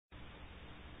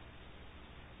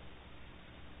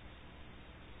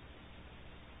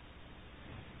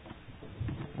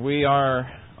We are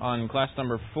on class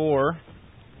number 4.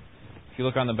 If you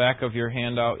look on the back of your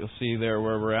handout, you'll see there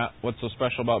where we're at. What's so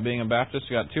special about being a Baptist?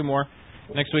 We got 2 more.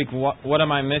 Next week, what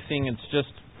am I missing? It's just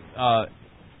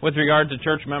with regard to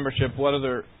church membership, what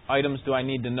other items do I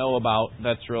need to know about?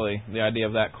 That's really the idea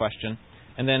of that question.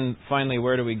 And then finally,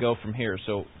 where do we go from here?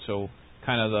 So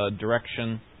kind of the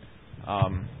direction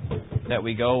that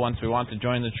we go once we want to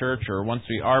join the church, or once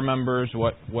we are members,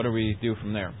 what do we do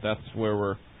from there? That's where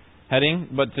we're heading.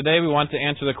 But today we want to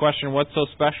answer the question, what's so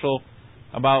special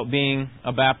about being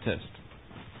a Baptist?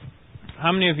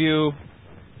 How many of you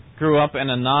grew up in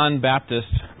a non-Baptist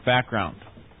background?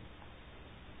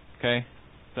 Okay,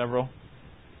 several.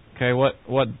 Okay,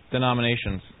 what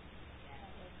denominations?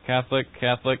 Catholic?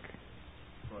 Protestant.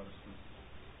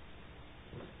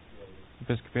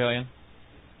 Episcopalian?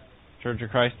 Church of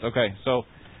Christ? Okay, so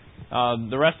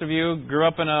the rest of you grew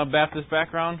up in a Baptist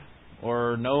background?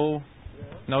 Or no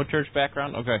church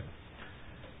background? Okay.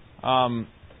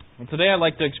 Today I'd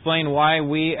like to explain why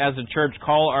we as a church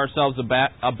call ourselves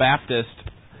a Baptist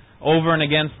over and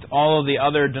against all of the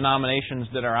other denominations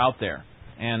that are out there.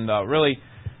 And really,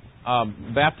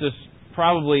 Baptist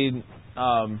probably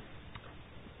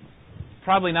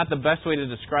not the best way to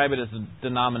describe it as a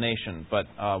denomination, but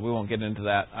we won't get into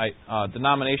that.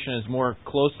 Denomination is more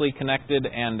closely connected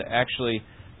and actually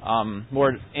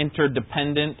more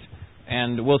interdependent.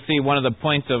 And we'll see one of the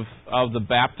points of the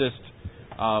Baptist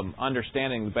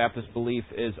understanding, the Baptist belief,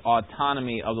 is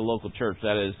autonomy of the local church.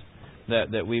 That is,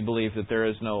 that we believe that there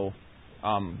is no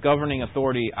governing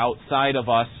authority outside of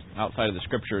us, outside of the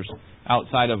Scriptures,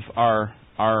 outside of our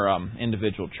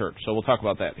individual church. So we'll talk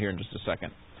about that here in just a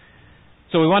second.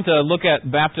 So we want to look at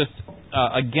Baptists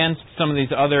against some of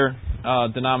these other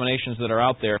denominations that are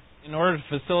out there. In order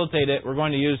to facilitate it, we're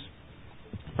going to use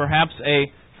perhaps a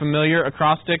familiar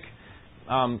acrostic.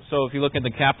 So if you look at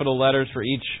the capital letters for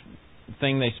each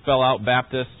thing, they spell out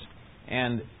Baptist.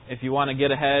 And if you want to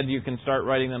get ahead, you can start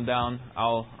writing them down.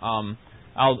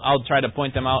 I'll try to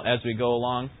point them out as we go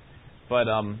along. But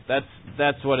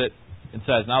that's what it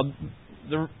says. Now,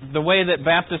 the way that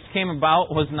Baptist came about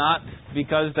was not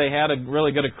because they had a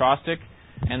really good acrostic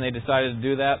and they decided to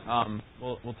do that.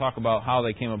 We'll talk about how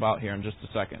they came about here in just a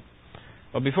second.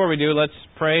 But before we do, let's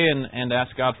pray and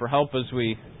ask God for help as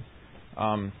we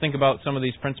think about some of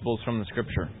these principles from the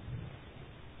Scripture.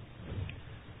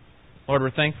 Lord,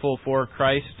 we're thankful for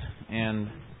Christ, and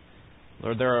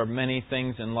Lord, there are many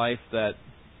things in life that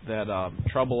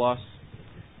trouble us,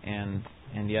 and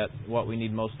yet what we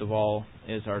need most of all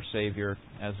is our Savior,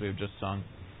 as we've just sung.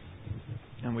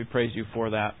 And we praise you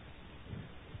for that.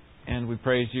 And we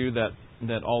praise you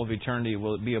that all of eternity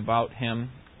will be about Him,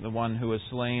 the one who is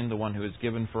slain, the one who is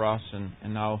given for us,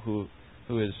 and now who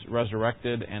is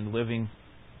resurrected and living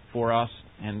for us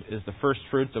and is the first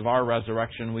fruits of our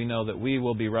resurrection. We know that we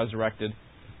will be resurrected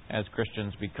as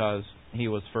Christians because He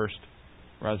was first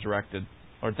resurrected.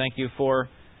 Lord, thank you for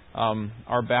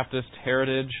our Baptist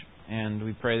heritage, and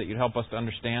we pray that you'd help us to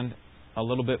understand a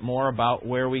little bit more about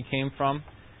where we came from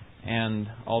and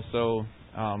also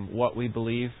what we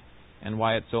believe and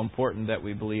why it's so important that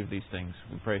we believe these things.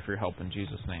 We pray for your help in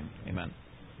Jesus' name. Amen.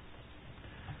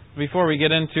 Before we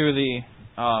get into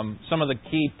some of the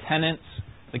key tenets,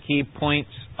 the key points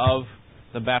of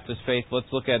the Baptist faith, let's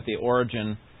look at the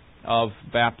origin of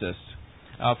Baptists.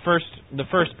 The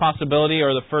first possibility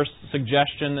or the first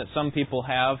suggestion that some people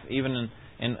have, even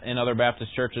in other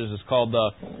Baptist churches, is called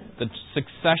the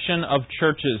succession of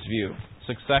churches view.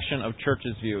 Succession of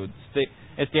churches view.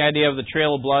 It's the idea of the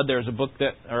trail of blood. There's a book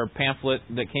or a pamphlet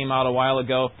that came out a while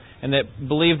ago, and that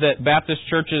believed that Baptist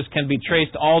churches can be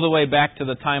traced all the way back to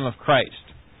the time of Christ.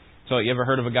 So you ever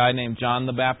heard of a guy named John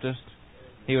the Baptist?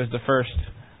 He was the first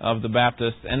of the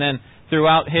Baptists. And then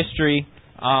throughout history,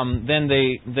 then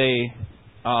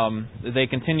they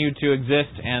continued to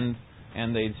exist, and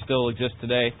they still exist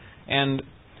today. And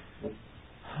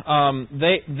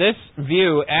this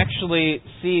view actually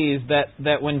sees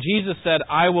that when Jesus said,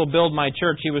 "I will build my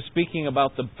church," He was speaking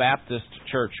about the Baptist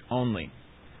church only.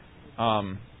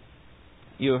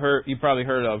 You probably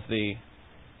heard of the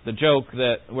joke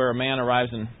that where a man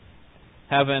arrives in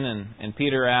heaven and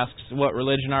Peter asks, "What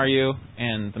religion are you?"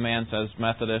 And the man says,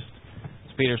 "Methodist."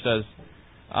 So Peter says,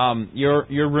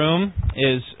 your room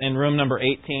is in room number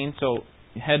 18, so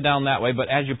head down that way, but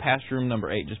as you pass room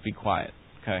number 8, just be quiet.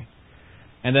 Okay.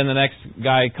 And then the next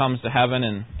guy comes to heaven,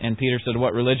 and Peter said,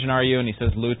 "What religion are you?" And he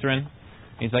says, "Lutheran."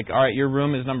 He's like, "All right, your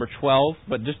room is number 12,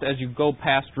 but just as you go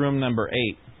past room number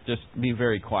 8, just be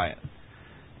very quiet."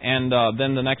 And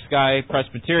then the next guy,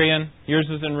 Presbyterian, yours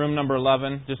is in room number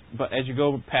 11, but as you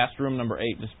go past room number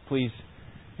 8, just please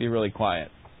be really quiet.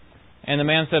 And the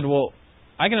man said, "Well,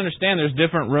 I can understand there's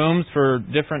different rooms for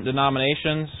different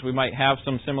denominations. We might have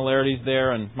some similarities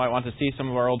there and might want to see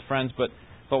some of our old friends, but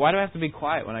why do I have to be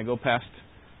quiet when I go past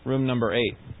room number 8?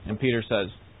 And Peter says,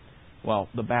 well,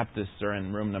 the Baptists are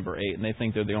in room number 8, and they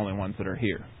think they're the only ones that are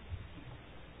here.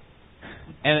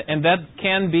 And that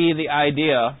can be the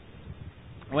idea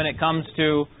when it comes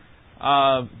to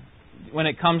how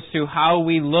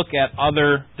we look at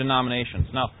other denominations.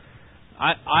 Now,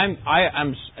 I'm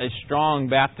a strong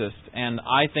Baptist, and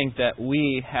I think that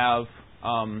we have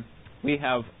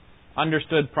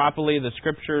understood properly the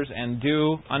Scriptures and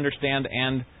do understand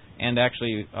and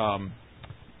actually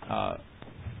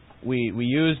we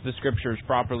use the Scriptures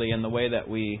properly in the way that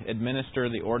we administer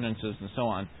the ordinances and so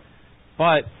on.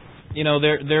 But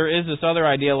there is this other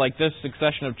idea, like this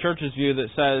succession of churches view, that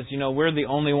says we're the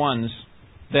only ones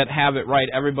that have it right.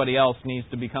 Everybody else needs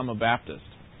to become a Baptist.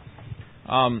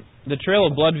 The Trail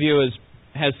of Blood view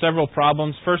has several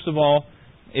problems. First of all,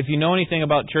 if you know anything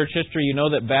about church history, you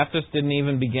know that Baptists didn't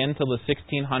even begin till the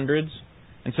 1600s.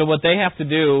 And so what they have to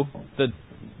do, the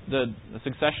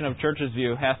succession of churches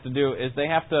view has to do, is they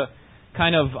have to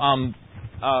kind of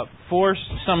force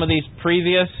some of these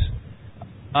previous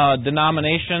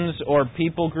denominations or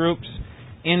people groups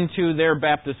into their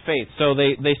Baptist faith. So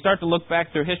they start to look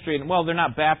back through history and, well, they're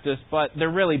not Baptist, but they're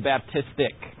really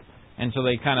Baptistic. And so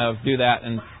they kind of do that,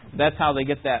 and that's how they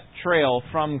get that trail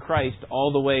from Christ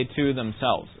all the way to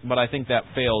themselves. But I think that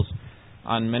fails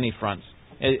on many fronts.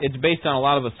 It's based on a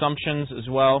lot of assumptions as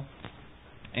well,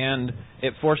 and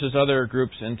it forces other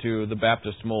groups into the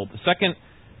Baptist mold. The second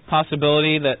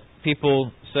possibility that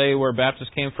people say where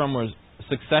Baptists came from was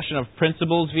succession of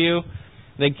principles view.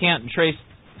 They can't trace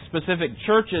specific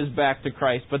churches back to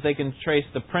Christ, but they can trace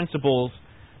the principles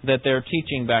that they're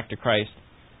teaching back to Christ.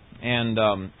 And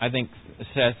I think it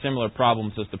has similar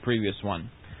problems as the previous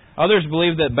one. Others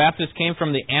believe that Baptists came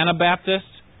from the Anabaptists.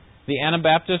 The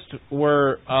Anabaptists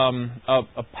were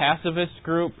a pacifist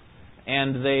group,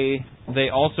 and they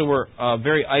also were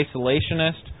very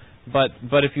isolationist. But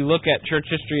if you look at church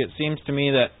history, it seems to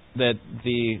me that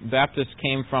the Baptists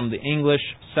came from the English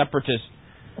separatists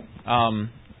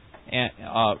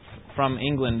from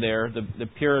England there, the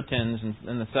Puritans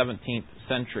in the 17th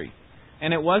century.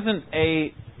 And it wasn't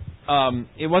a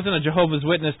Jehovah's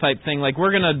Witness type thing, like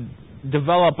we're going to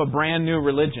develop a brand new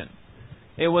religion.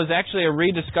 It was actually a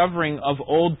rediscovering of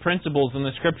old principles in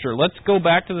the Scripture. Let's go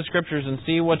back to the Scriptures and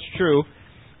see what's true,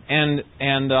 and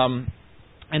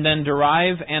then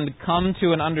derive and come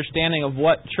to an understanding of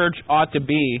what church ought to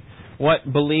be,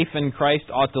 what belief in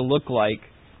Christ ought to look like,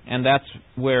 and that's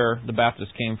where the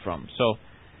Baptists came from. So,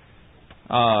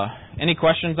 any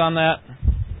questions on that?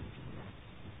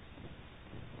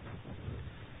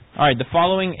 All right, the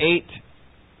following 8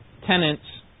 tenets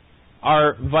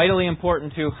are vitally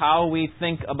important to how we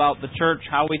think about the church,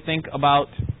 how we think about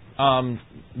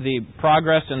the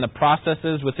progress and the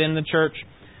processes within the church.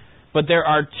 But there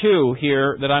are 2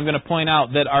 here that I'm going to point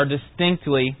out that are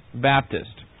distinctly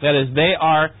Baptist. That is, they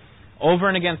are over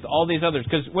and against all these others.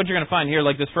 Because what you're going to find here,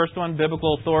 like this first one,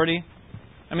 biblical authority.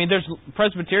 I mean, there's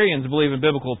Presbyterians believe in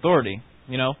biblical authority.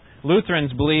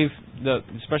 Lutherans believe,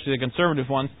 especially the conservative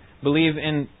ones, believe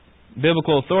in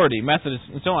biblical authority, Methodists,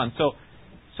 and so on.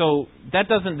 So that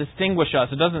doesn't distinguish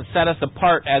us. It doesn't set us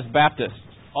apart as Baptists.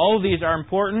 All of these are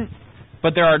important,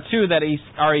 but there are 2 that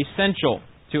are essential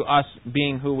to us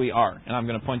being who we are. And I'm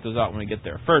going to point those out when we get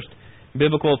there. First,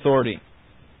 biblical authority.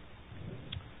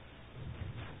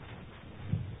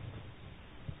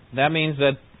 That means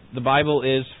that the Bible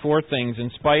is 4 things: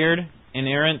 inspired,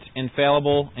 inerrant,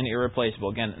 infallible, and irreplaceable.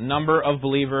 Again, a number of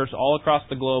believers all across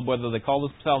the globe, whether they call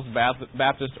themselves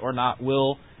Baptist or not,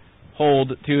 will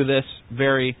hold to this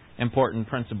very important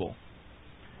principle.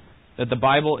 That the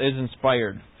Bible is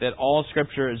inspired, that all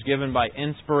Scripture is given by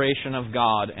inspiration of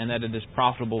God, and that it is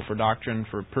profitable for doctrine,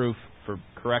 for proof, for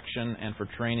correction, and for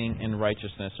training in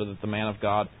righteousness, so that the man of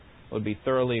God would be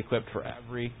thoroughly equipped for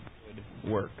every good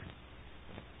work.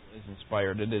 It is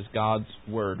inspired. It is God's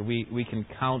Word. We can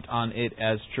count on it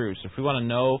as true. So if we want to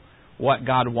know what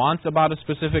God wants about a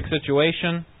specific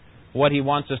situation, what He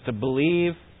wants us to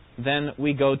believe, then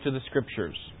we go to the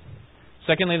Scriptures.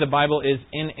 Secondly, the Bible is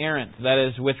inerrant, that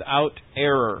is, without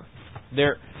error.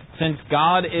 Since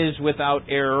God is without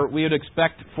error, we would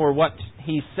expect for what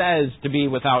He says to be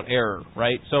without error,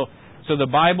 right? So the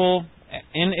Bible,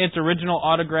 in its original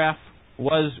autograph,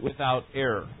 was without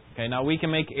error. Okay, now we can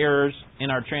make errors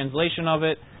in our translation of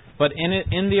it, but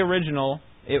in the original,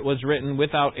 it was written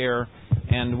without error,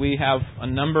 and we have a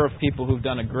number of people who've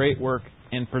done a great work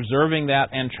in preserving that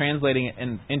and translating it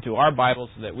into our Bible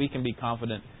so that we can be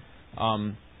confident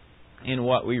in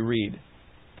what we read.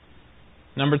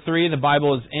 Number 3, the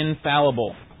Bible is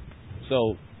infallible.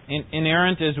 So,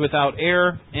 inerrant is without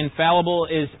error. Infallible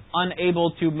is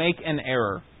unable to make an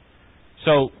error.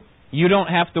 So, you don't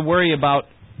have to worry about,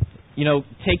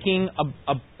 taking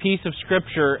a piece of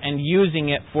Scripture and using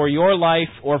it for your life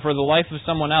or for the life of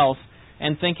someone else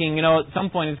and thinking, at some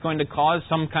point it's going to cause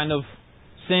some kind of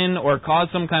sin or cause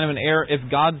some kind of an error. If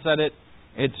God said it,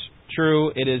 it's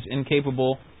true. It is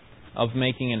incapable of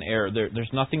making an error.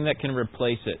 There's nothing that can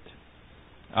replace it.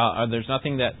 There's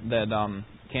nothing that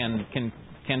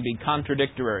can be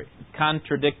contradictory.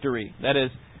 That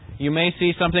is, you may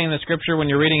see something in the Scripture when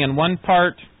you're reading in one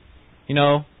part,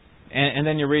 and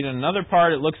then you read in another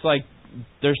part. It looks like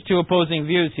there's two opposing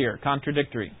views here,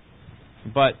 contradictory.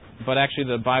 But actually,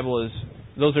 the Bible is.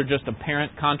 Those are just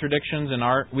apparent contradictions, and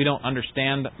we don't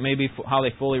understand maybe how they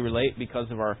fully relate because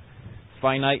of our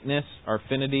finiteness, our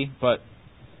finity. But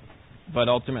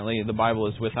ultimately, the Bible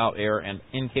is without error and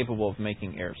incapable of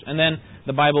making errors. And then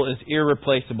the Bible is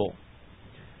irreplaceable.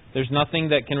 There's nothing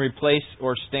that can replace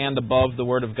or stand above the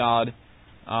Word of God.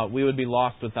 We would be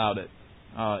lost without it.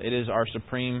 It is our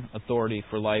supreme authority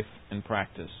for life and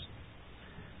practice.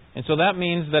 And so that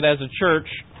means that as a church,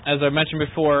 as I mentioned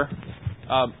before,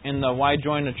 in the Why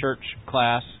Join a Church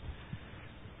class,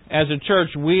 as a church,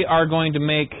 we are going to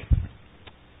make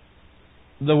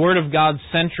the Word of God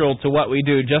central to what we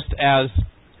do, just as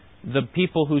the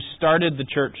people who started the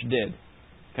church did.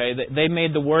 Okay, they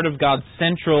made the Word of God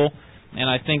central, and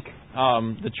I think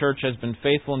the church has been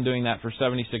faithful in doing that for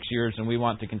 76 years, and we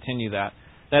want to continue that.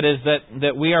 That is,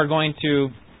 that we are going to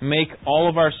make all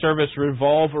of our service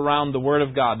revolve around the Word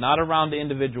of God, not around the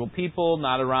individual people,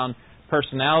 not around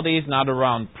personalities, not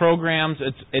around programs.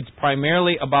 It's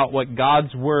primarily about what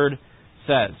God's Word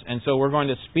says. And so we're going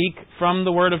to speak from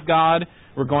the Word of God.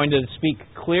 We're going to speak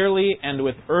clearly and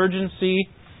with urgency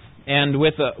and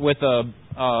with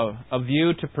a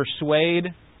view to persuade.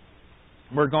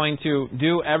 We're going to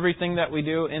do everything that we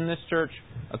do in this church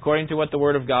according to what the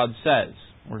Word of God says.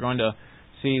 We're going to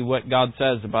see what God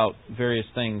says about various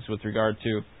things with regard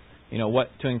to what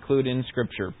to include in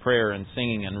Scripture, prayer and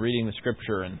singing and reading the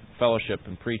Scripture and fellowship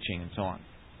and preaching and so on.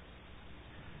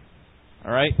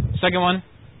 All right. Second one,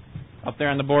 up there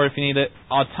on the board if you need it,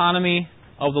 autonomy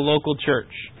of the local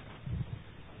church.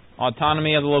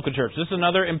 Autonomy of the local church. This is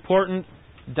another important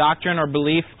doctrine or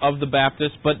belief of the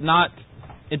Baptists, but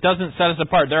it doesn't set us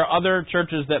apart. There are other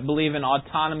churches that believe in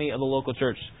autonomy of the local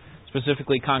church,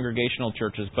 specifically congregational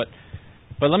churches. But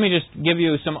let me just give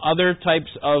you some other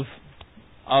types of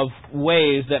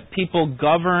ways that people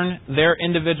govern their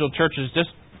individual churches, just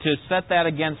to set that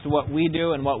against what we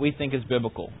do and what we think is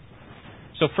biblical.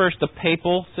 So first, the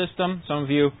papal system. Some of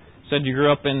you said you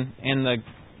grew up in the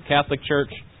Catholic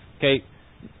Church. Okay,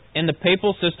 in the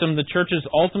papal system, the church's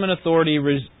ultimate authority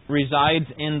resides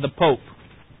in the Pope.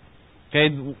 Okay,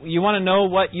 you want to know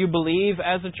what you believe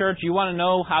as a church? You want to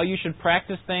know how you should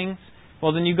practice things?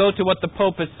 Well, then you go to what the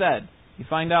Pope has said. You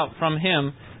find out from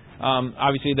him.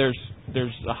 Obviously, there's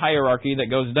a hierarchy that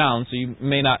goes down, so you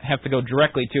may not have to go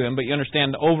directly to him, but you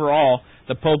understand overall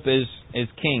the Pope is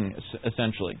king,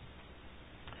 essentially.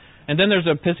 And then there's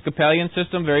an Episcopalian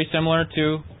system, very similar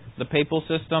to the papal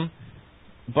system,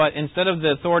 but instead of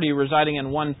the authority residing in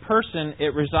one person,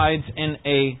 it resides in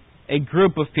a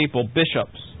group of people,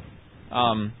 bishops.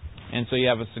 And so you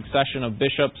have a succession of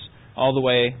bishops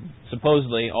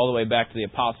supposedly all the way back to the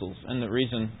apostles. And the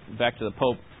reason, back to the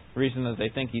Pope, the reason that they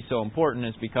think he's so important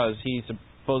is because he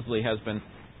supposedly has been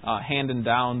handing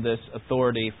down this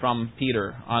authority from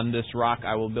Peter. On this rock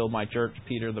I will build my church,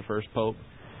 Peter, the first Pope.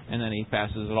 And then he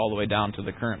passes it all the way down to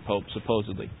the current Pope,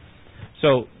 supposedly.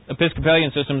 So,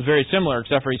 Episcopalian system is very similar,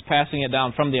 except for he's passing it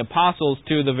down from the apostles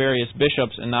to the various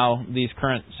bishops, and now these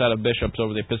current set of bishops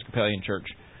over the Episcopalian Church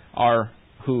are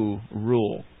who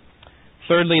rule.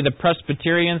 Thirdly, the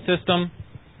Presbyterian system,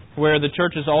 where the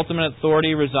church's ultimate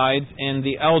authority resides in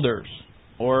the elders,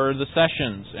 or the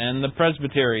sessions, and the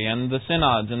presbytery, and the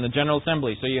synods, and the General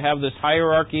Assembly. So you have this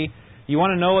hierarchy. You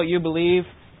want to know what you believe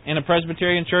in a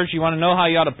Presbyterian church? You want to know how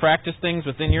you ought to practice things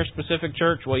within your specific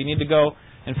church? Well, you need to go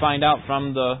and find out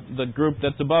from the group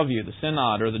that's above you, the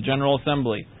synod or the General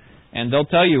Assembly. And they'll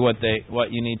tell you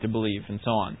what you need to believe, and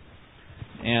so on.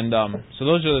 And so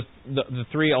those are the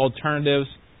three alternatives.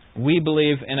 We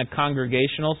believe in a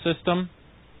congregational system.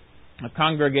 A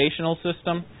congregational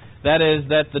system, that is,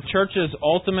 that the church's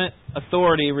ultimate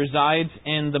authority resides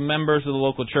in the members of the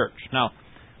local church. Now,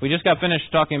 we just got finished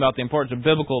talking about the importance of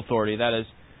biblical authority. That is,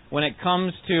 when it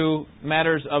comes to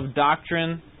matters of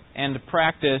doctrine and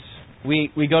practice,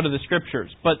 we go to the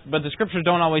Scriptures. But the Scriptures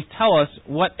don't always tell us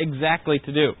what exactly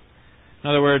to do. In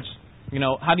other words,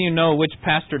 how do you know which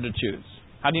pastor to choose?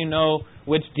 How do you know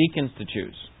which deacons to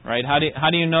choose? Right? How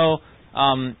do you know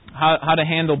how to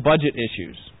handle budget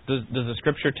issues? Does the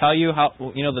Scripture tell you how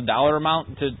the dollar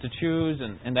amount to choose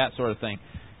and that sort of thing?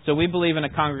 So we believe in a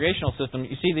congregational system.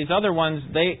 You see, these other ones,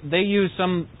 they use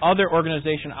some other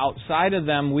organization outside of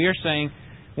them. We are saying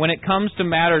when it comes to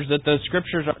matters that the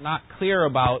Scriptures are not clear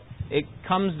about, it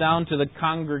comes down to the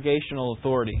congregational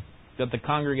authority, that the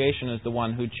congregation is the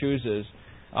one who chooses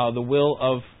the will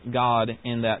of God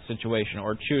in that situation,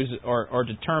 or chooses or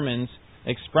determines,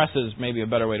 expresses, maybe a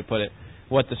better way to put it,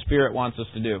 what the Spirit wants us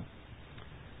to do.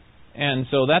 And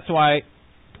so that's why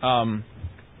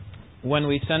when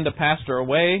we send a pastor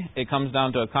away, it comes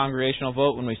down to a congregational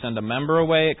vote. When we send a member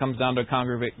away, it comes down to a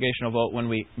congregational vote. When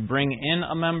we bring in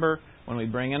a member, when we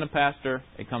bring in a pastor,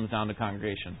 it comes down to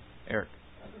congregation. Eric?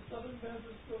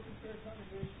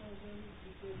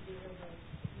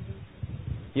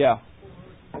 Yeah.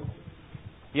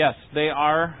 Yes, they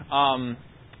are.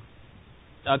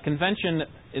 A convention,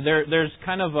 there's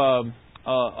kind of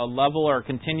a level or a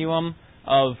continuum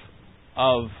of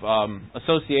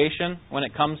association when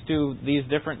it comes to these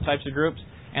different types of groups,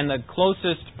 and the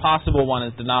closest possible one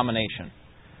is denomination.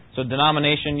 So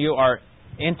denomination, you are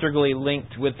integrally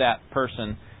linked with that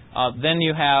person. Then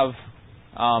you have,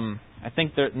 I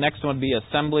think the next one would be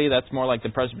assembly. That's more like the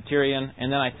Presbyterian.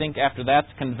 And then I think after that's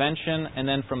convention, and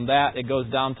then from that it goes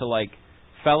down to like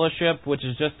fellowship, which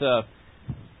is just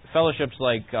fellowships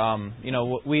like,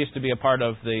 we used to be a part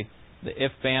of the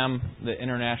IFBAM, the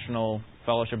International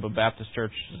Fellowship of Baptist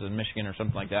Churches in Michigan or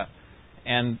something like that.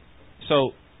 And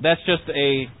so that's just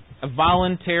a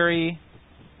voluntary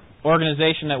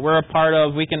organization that we're a part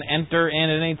of. We can enter in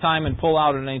at any time and pull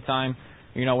out at any time.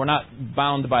 We're not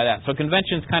bound by that. So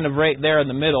convention's kind of right there in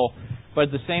the middle, but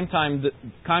at the same time, the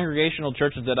congregational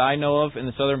churches that I know of in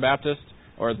the Southern Baptist,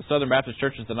 or the Southern Baptist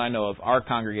churches that I know of, are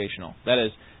congregational. That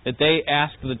is, that they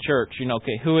ask the church,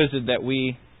 okay, who is it that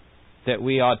we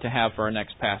ought to have for our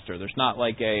next pastor? There's not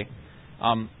like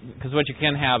because what you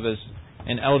can have is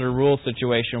an elder rule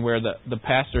situation where the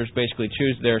pastors basically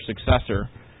choose their successor.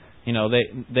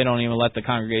 They don't even let the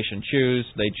congregation choose.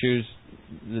 They choose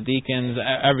the deacons,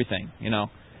 everything.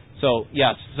 So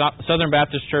yes, Southern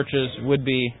Baptist churches would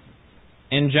be,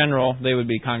 in general, they would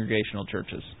be congregational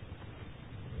churches.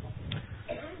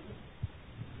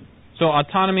 So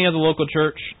autonomy of the local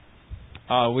church.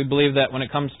 We believe that when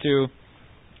it comes to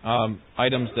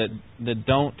items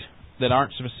that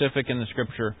aren't specific in the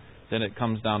Scripture, then it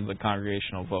comes down to the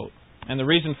congregational vote. And the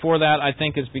reason for that, I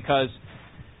think, is because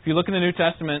if you look in the New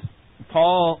Testament,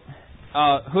 Paul,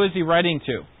 who is he writing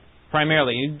to?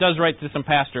 Primarily, he does write to some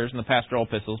pastors in the pastoral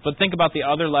epistles, but think about the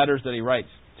other letters that he writes.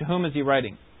 To whom is he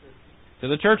writing? To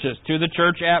the churches, to the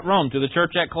church at Rome, to the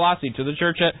church at Colossae, to the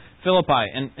church at Philippi,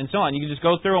 and so on. You can just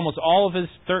go through almost all of his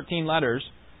 13 letters,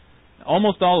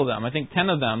 almost all of them, I think 10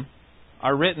 of them,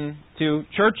 are written to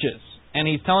churches. And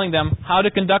he's telling them how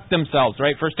to conduct themselves,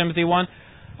 right? 1 Timothy 1,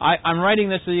 I'm writing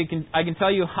this so I can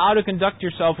tell you how to conduct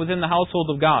yourself within the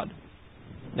household of God.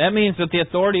 That means that the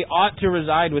authority ought to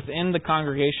reside within the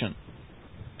congregation.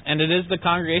 And it is the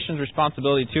congregation's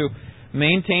responsibility to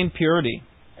maintain purity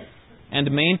and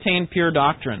to maintain pure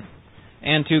doctrine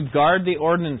and to guard the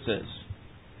ordinances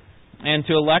and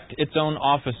to elect its own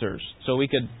officers. So we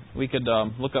could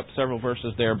look up several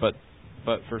verses there, but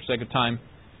for sake of time,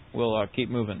 we'll keep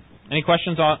moving. Any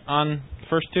questions on the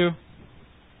first two?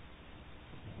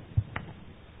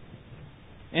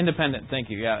 Independent, thank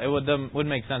you. Yeah, it would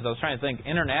make sense. I was trying to think.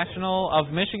 International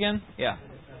of Michigan? Yeah.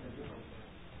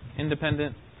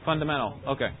 Independent, fundamental.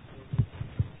 Okay.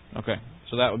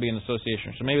 So that would be an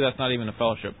association. So maybe that's not even a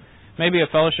fellowship. Maybe a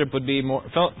fellowship would be more...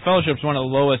 Fellowship's one of the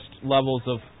lowest levels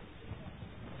of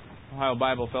Ohio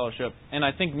Bible Fellowship. And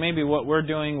I think maybe what we're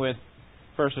doing with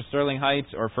First of Sterling Heights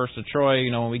or First of Troy,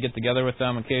 when we get together with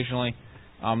them occasionally,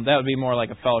 that would be more like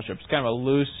a fellowship. It's kind of a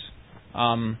loose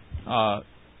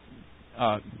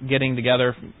getting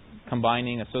together,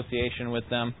 combining association with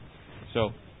them. So,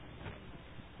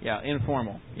 yeah,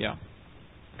 informal. Yeah,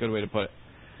 good way to put it.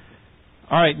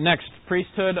 All right, next,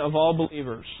 priesthood of all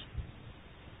believers.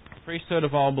 Priesthood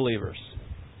of all believers.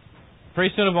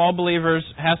 Priesthood of all believers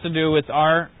has to do with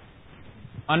our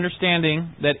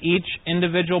understanding that each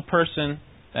individual person,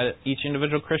 that each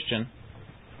individual Christian,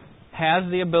 has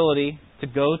the ability to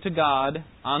go to God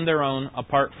on their own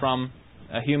apart from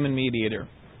a human mediator.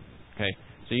 Okay,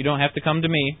 so you don't have to come to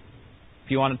me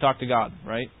if you want to talk to God,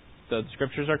 right? The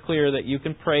Scriptures are clear that you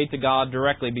can pray to God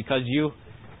directly because you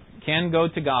can go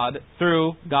to God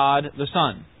through God the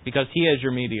Son, because He is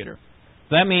your mediator.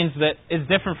 So that means that it's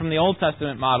different from the Old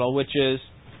Testament model, which is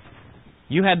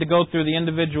you had to go through the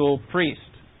individual priest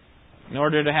In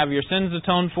order to have your sins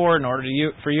atoned for, in order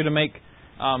for you to make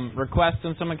requests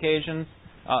on some occasions,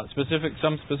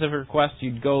 some specific requests,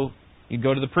 you'd go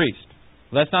to the priest.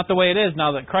 Well, that's not the way it is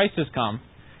now that Christ has come.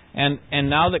 And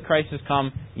now that Christ has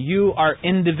come, you are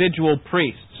individual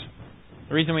priests.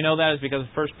 The reason we know that is because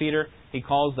 1 Peter, he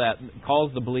calls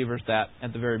the believers that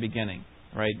at the very beginning,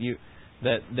 right?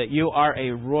 That you are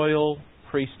a royal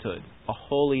priesthood, a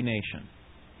holy nation.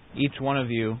 Each one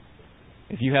of you,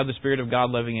 if you have the Spirit of God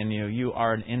living in you, you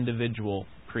are an individual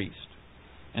priest.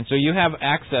 And so you have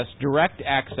access, direct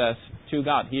access to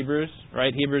God. Hebrews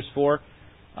 4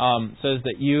 says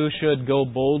that you should go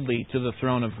boldly to the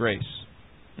throne of grace.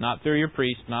 Not through your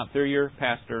priest, not through your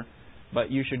pastor,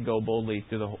 but you should go boldly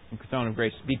to the throne of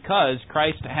grace because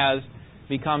Christ has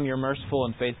become your merciful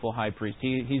and faithful high priest.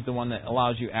 He's the one that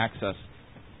allows you access.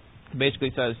 He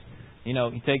basically says, He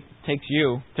takes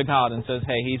you to God and says,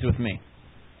 hey, He's with me.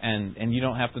 And you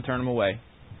don't have to turn Him away.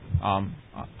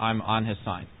 I'm on His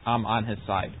side. I'm on His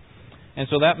side. And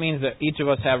so that means that each of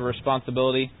us have a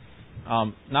responsibility,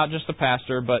 not just the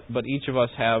pastor, but each of us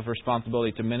have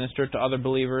responsibility to minister to other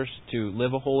believers, to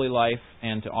live a holy life,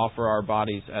 and to offer our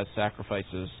bodies as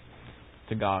sacrifices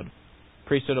to God.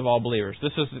 Priesthood of all believers.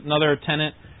 This is another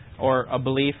tenet or a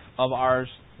belief of ours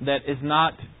that is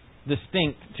not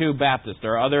distinct to Baptists.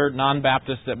 There are other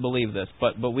non-Baptists that believe this,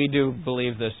 but we do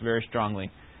believe this very strongly,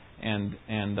 and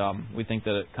we think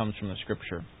that it comes from the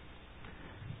Scripture.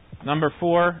 Number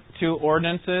 4, 2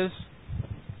 ordinances.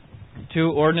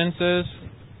 2 ordinances.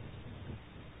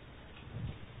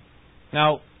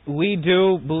 Now, we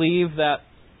do believe that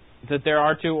there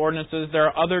are 2 ordinances. There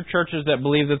are other churches that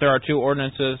believe that there are 2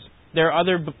 ordinances. There are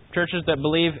other churches that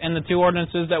believe in the 2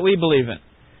 ordinances that we believe in.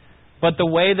 But the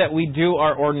way that we do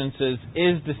our ordinances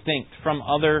is distinct from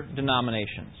other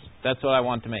denominations. That's what I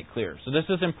want to make clear. So this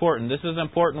is important. This is an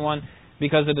important one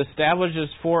because it establishes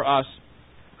for us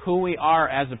who we are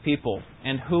as a people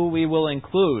and who we will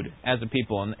include as a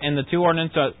people. And the 2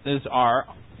 ordinances are,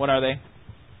 what are they?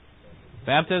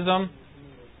 Baptism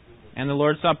and the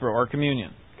Lord's Supper or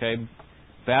communion. Okay,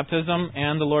 baptism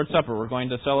and the Lord's Supper. We're going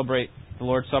to celebrate the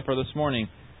Lord's Supper this morning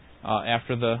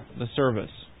after the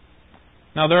service.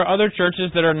 Now, there are other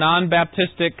churches that are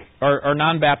non-Baptistic, or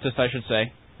non-Baptist, I should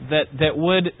say, that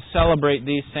would celebrate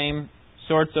these same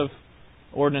sorts of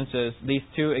ordinances, these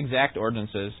 2 exact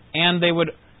ordinances, and they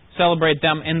would celebrate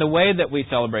them in the way that we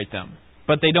celebrate them.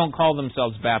 But they don't call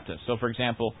themselves Baptists. So, for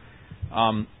example,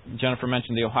 Jennifer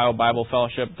mentioned the Ohio Bible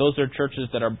Fellowship. Those are churches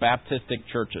that are Baptistic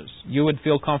churches. You would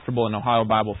feel comfortable in Ohio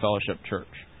Bible Fellowship Church.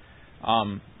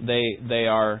 They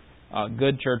are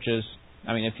good churches.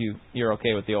 I mean, if you're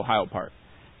okay with the Ohio part.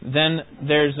 Then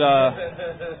there's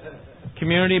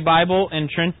Community Bible in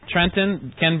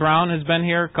Trenton. Ken Brown has been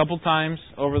here a couple times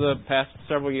over the past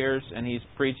several years, and he's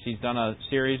preached. He's done a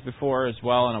series before as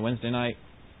well on a Wednesday night.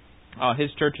 His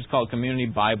church is called Community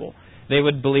Bible. They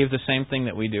would believe the same thing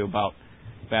that we do about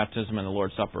baptism and the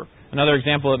Lord's Supper. Another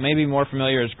example that may be more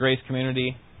familiar is Grace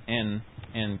Community in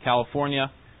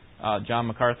California, John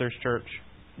MacArthur's church.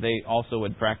 They also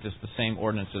would practice the same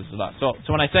ordinances as us.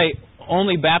 So when I say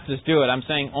only Baptists do it, I'm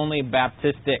saying only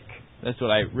Baptistic. That's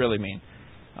what I really mean.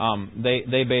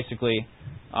 They basically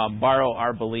borrow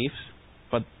our beliefs,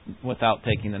 but without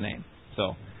taking the name.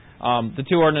 So the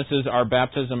 2 ordinances are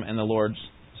baptism and the Lord's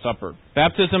Supper.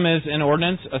 Baptism is an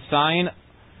ordinance, a sign,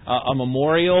 a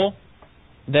memorial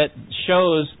that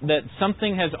shows that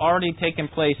something has already taken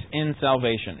place in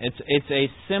salvation. It's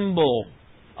a symbol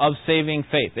of saving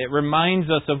faith. It reminds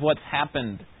us of what's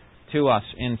happened to us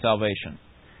in salvation.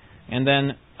 And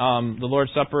then the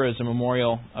Lord's Supper is a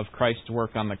memorial of Christ's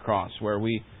work on the cross, where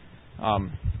we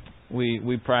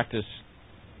practice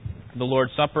the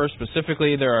Lord's Supper.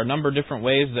 Specifically, there are a number of different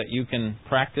ways that you can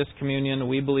practice communion.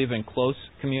 We believe in close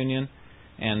communion,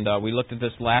 and we looked at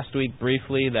this last week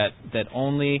briefly, that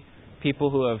only people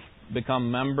who have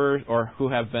become members or who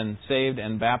have been saved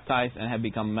and baptized and have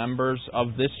become members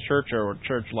of this church or a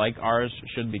church like ours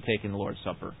should be taking the Lord's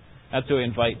Supper. That's who we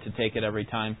invite to take it every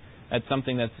time. That's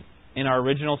something that's in our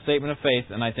original statement of faith,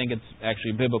 and I think it's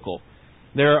actually biblical.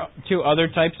 There are 2 other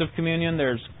types of communion.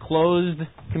 There's closed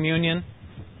communion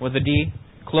with a D.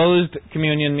 Closed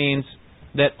communion means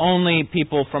that only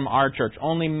people from our church,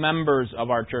 only members of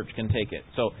our church can take it.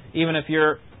 So even if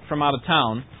you're from out of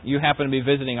town, you happen to be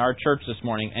visiting our church this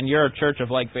morning, and you're a church of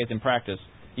like faith and practice,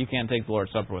 you can't take the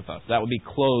Lord's Supper with us. That would be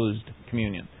closed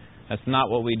communion. That's not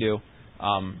what we do.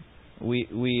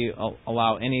 We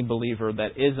allow any believer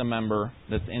that is a member,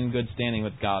 that's in good standing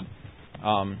with God,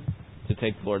 to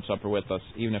take the Lord's Supper with us,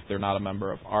 even if they're not a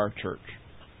member of our church.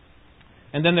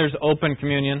 And then there's open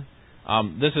communion.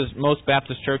 This is most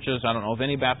Baptist churches. I don't know of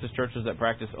any Baptist churches that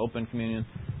practice open communion.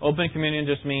 Open communion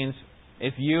just means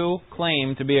if you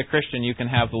claim to be a Christian, you can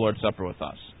have the Lord's Supper with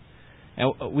us.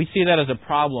 And we see that as a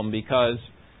problem because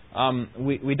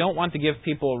we don't want to give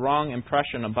people a wrong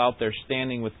impression about their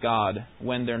standing with God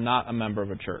when they're not a member of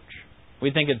a church.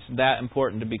 We think it's that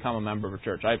important to become a member of a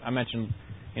church. I mentioned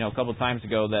a couple of times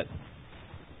ago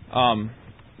that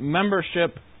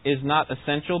membership is not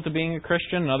essential to being a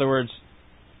Christian. In other words,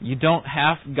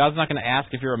 God's not going to ask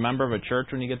if you're a member of a church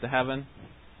when you get to heaven.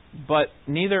 But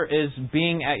neither is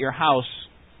being at your house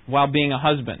while being a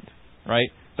husband, right?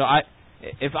 So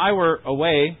if I were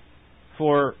away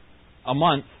for a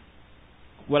month,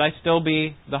 would I still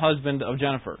be the husband of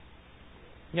Jennifer?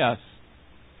 Yes.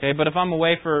 Okay, but if I'm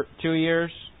away for 2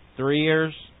 years, 3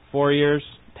 years, 4 years,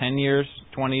 10 years,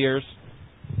 20 years,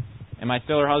 am I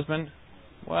still her husband?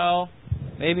 Well,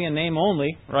 maybe in name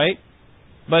only, right?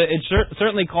 But it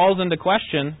certainly calls into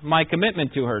question my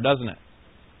commitment to her, doesn't it?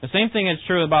 The same thing is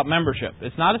true about membership.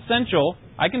 It's not essential.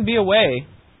 I can be away,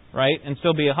 right, and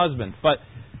still be a husband.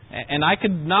 And I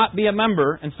could not be a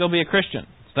member and still be a Christian.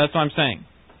 So that's what I'm saying.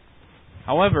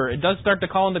 However, it does start to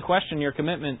call into question your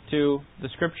commitment to the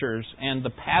Scriptures and the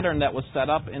pattern that was set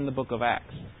up in the book of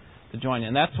Acts to join.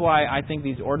 And that's why I think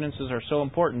these ordinances are so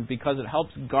important, because it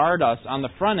helps guard us on the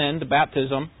front end,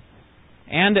 baptism,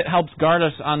 and it helps guard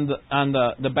us on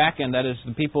the back end, that is,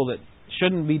 the people that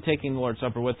shouldn't be taking the Lord's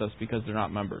Supper with us because they're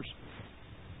not members.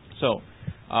 So,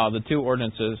 the two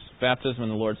ordinances, baptism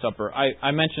and the Lord's Supper.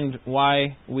 I mentioned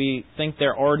why we think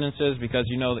they're ordinances, because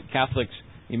you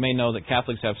may know that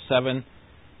Catholics have 7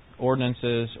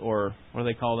 ordinances, or what do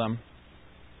they call them?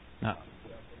 No.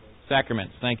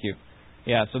 Sacraments, thank you.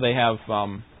 Yeah, so they have,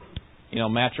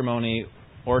 matrimony,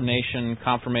 ordination,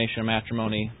 confirmation,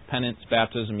 matrimony, penance,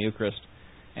 baptism, Eucharist.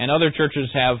 And other churches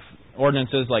have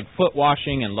ordinances like foot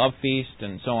washing and love feast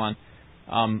and so on.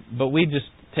 But we just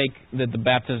take the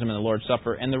baptism and the Lord's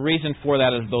Supper. And the reason for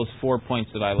that is those 4 points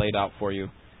that I laid out for you.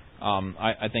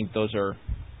 I think those are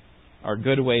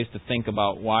good ways to think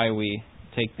about why we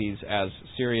take these as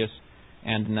serious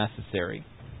and necessary.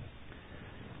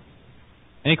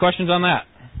 Any questions on that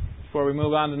before we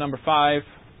move on to number 5?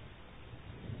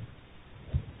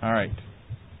 All right.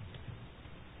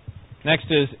 Next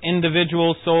is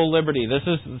individual soul liberty.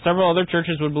 Several other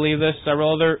churches would believe this.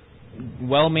 Several other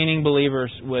well-meaning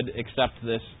believers would accept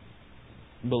this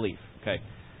belief. Okay.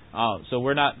 So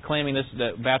we're not claiming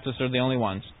that Baptists are the only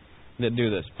ones that do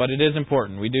this, but it is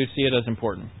important. We do see it as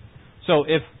important. So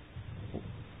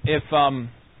if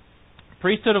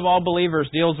priesthood of all believers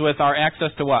deals with our access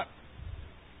to what?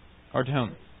 Or to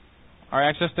whom? Our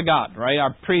access to God, right?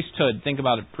 Our priesthood. Think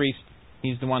about it. Priest.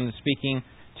 He's the one that's speaking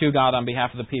to God on behalf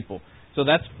of the people. So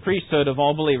that's priesthood of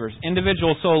all believers.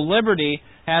 Individual soul liberty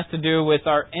has to do with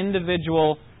our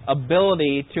individual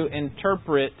ability to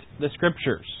interpret the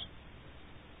Scriptures.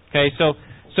 Okay,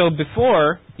 so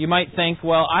before, you might think,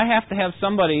 well, I have to have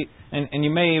somebody, and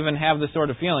you may even have this sort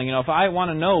of feeling, if I want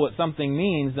to know what something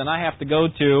means, then I have to go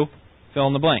to fill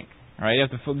in the blank. Right? You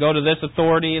have to go to this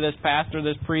authority, this pastor,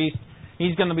 this priest.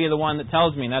 He's going to be the one that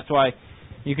tells me. And that's why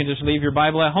you can just leave your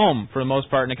Bible at home for the most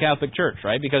part in a Catholic church,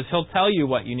 right? Because he'll tell you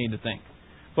what you need to think.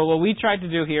 But what we try to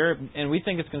do here, and we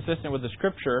think it's consistent with the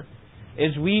Scripture,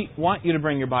 is we want you to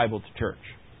bring your Bible to church.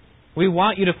 We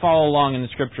want you to follow along in the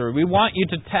Scripture. We want you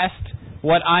to test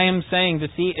what I am saying to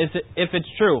see if it's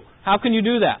true. How can you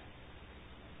do that?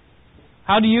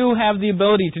 How do you have the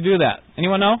ability to do that?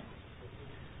 Anyone know?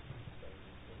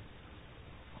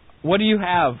 What do you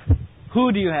have?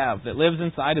 Who do you have that lives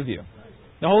inside of you?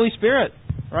 The Holy Spirit,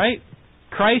 right?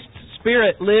 Christ's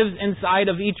Spirit lives inside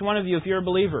of each one of you if you're a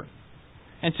believer.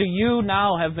 And so you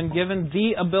now have been given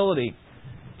the ability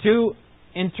to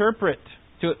interpret,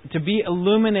 to be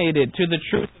illuminated to the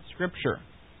truth of Scripture.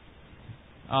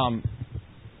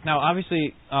 Now,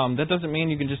 obviously, that doesn't mean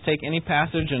you can just take any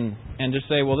passage and just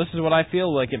say, well, this is what I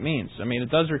feel like it means. I mean,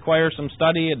 it does require some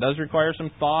study. It does require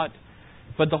some thought.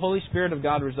 But the Holy Spirit of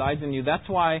God resides in you. That's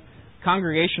why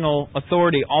congregational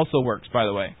authority also works, by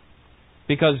the way.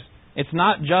 Because it's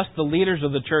not just the leaders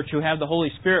of the church who have the Holy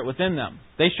Spirit within them.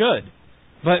 They should.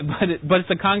 But it's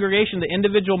the congregation, the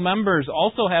individual members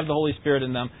also have the Holy Spirit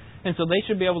in them. And so they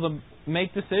should be able to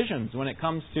make decisions when it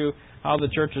comes to how the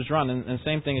church is run. And the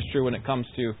same thing is true when it comes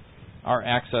to our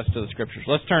access to the Scriptures.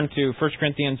 Let's turn to 1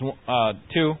 Corinthians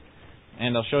 2,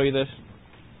 and I'll show you this.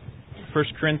 1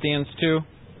 Corinthians 2.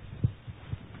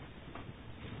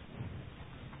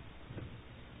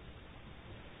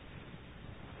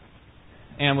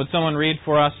 And would someone read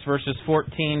for us verses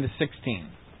 14 to 16?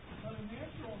 But a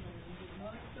natural man does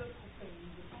not accept the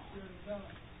things of the Spirit of God,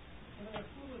 for they are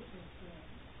foolishness to him,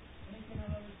 and he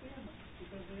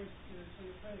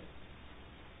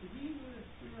But he who is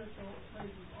spirit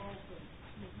praises all things,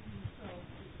 yet he himself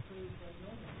is praised by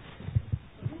no one.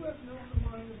 But who has known the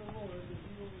mind of the Lord that he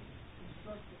will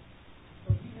instruct him?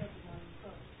 For he has the mind of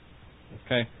Christ.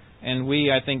 Okay. And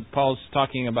I think Paul's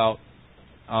talking about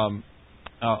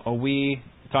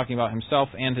talking about himself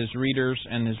and his readers,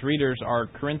 and his readers are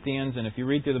Corinthians, and if you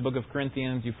read through the book of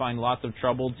Corinthians, you find lots of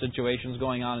troubled situations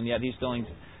going on, and yet he's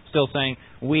still saying,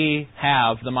 we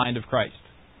have the mind of Christ.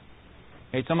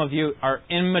 Okay, some of you are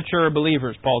immature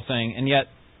believers, Paul's saying, and yet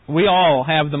we all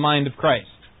have the mind of Christ.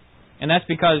 And that's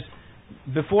because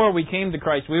before we came to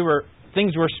Christ,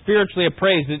 things were spiritually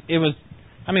appraised.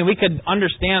 We could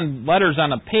understand letters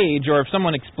on a page, or if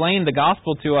someone explained the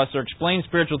gospel to us or explained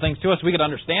spiritual things to us, we could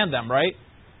understand them, right?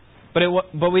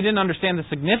 But we didn't understand the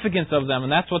significance of them,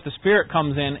 and that's what the Spirit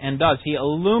comes in and does. He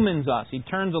illumines us. He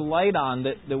turns a light on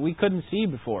that we couldn't see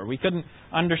before. We couldn't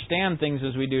understand things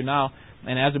as we do now,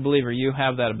 and as a believer, you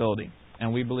have that ability,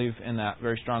 and we believe in that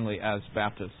very strongly as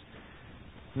Baptists.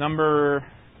 Number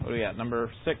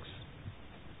 6.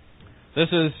 This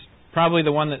is probably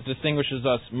the one that distinguishes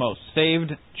us most.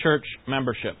 Saved church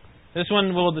membership. This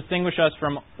one will distinguish us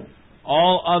from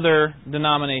all other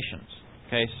denominations.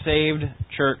 Okay, saved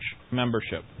church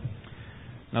membership.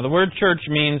 Now the word church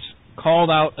means called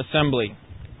out assembly.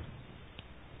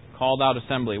 Called out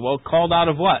assembly. Well, called out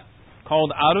of what?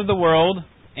 Called out of the world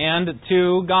and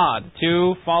to God,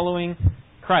 to following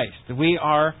Christ. We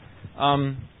are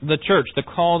the church, the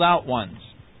called out ones.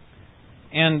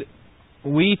 And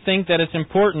we think that it's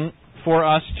important for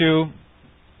us to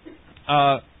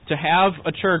have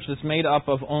a church that's made up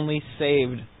of only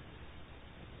saved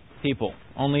people,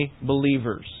 only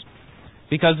believers,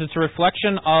 because it's a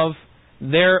reflection of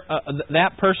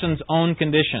that person's own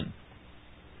condition.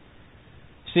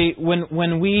 See,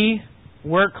 when we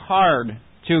work hard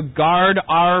to guard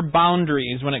our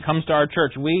boundaries when it comes to our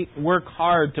church, we work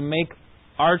hard to make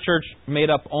our church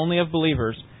made up only of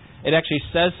believers. It actually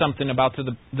says something about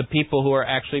the people who are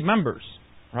actually members,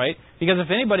 right? Because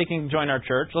if anybody can join our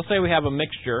church, let's say we have a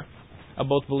mixture of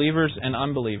both believers and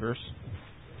unbelievers.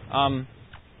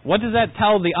 What does that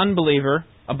tell the unbeliever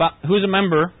about who's a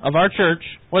member of our church?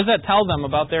 What does that tell them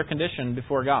about their condition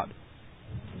before God?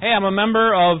 Hey, I'm a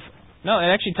member of... No,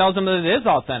 it actually tells them that it is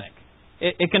authentic.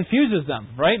 It confuses them,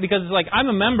 right? Because it's like, I'm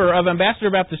a member of Ambassador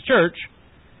Baptist Church,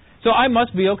 so I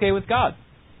must be okay with God.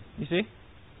 You see?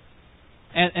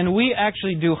 And we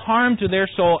actually do harm to their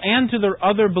soul and to the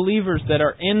other believers that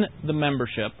are in the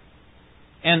membership.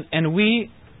 And we...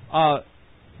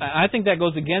 I think that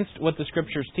goes against what the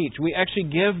Scriptures teach. We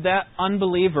actually give that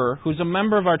unbeliever who's a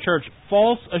member of our church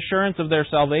false assurance of their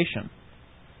salvation.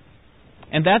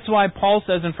 And that's why Paul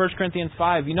says in 1 Corinthians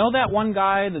 5, you know that one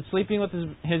guy that's sleeping with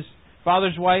his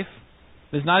father's wife?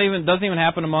 Doesn't even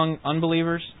happen among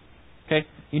unbelievers? Okay,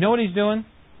 you know what he's doing?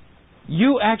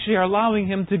 You actually are allowing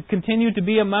him to continue to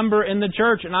be a member in the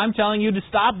church, and I'm telling you to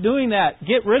stop doing that.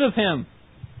 Get rid of him.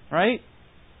 Right?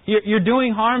 You're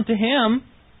doing harm to him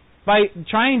by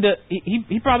trying to...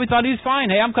 He probably thought he was fine.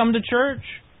 Hey, I'm coming to church.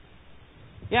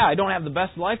 Yeah, I don't have the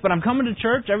best life, but I'm coming to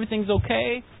church. Everything's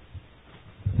okay.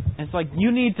 And it's like,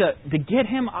 you need to get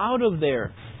him out of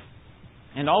there.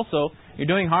 And also, you're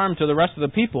doing harm to the rest of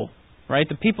the people. Right?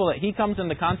 The people that he comes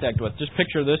into contact with. Just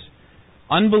picture this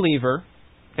unbeliever.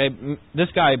 Okay, this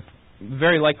guy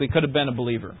very likely could have been a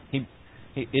believer.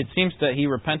 It seems that he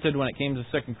repented when it came to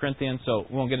 2 Corinthians, so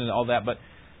we won't get into all that.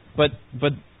 But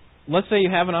let's say you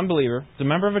have an unbeliever, he's a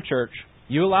member of a church,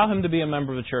 you allow him to be a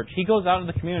member of the church, he goes out in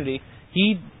the community,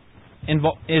 he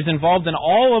is involved in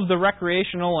all of the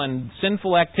recreational and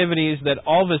sinful activities that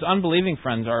all of his unbelieving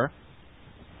friends are.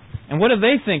 And what do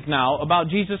they think now about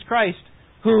Jesus Christ,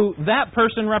 who that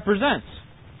person represents?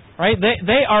 Right?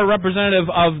 They are representative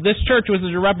of this church, which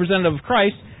is a representative of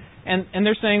Christ, and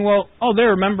they're saying, well,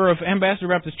 they're a member of Ambassador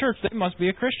Baptist Church, they must be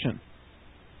a Christian.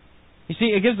 You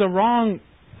see, it gives a wrong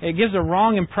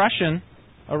impression,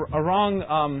 a wrong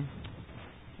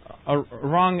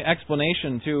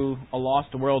explanation to a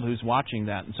lost world who's watching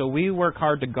that. And so we work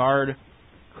hard to guard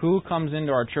who comes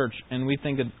into our church, and we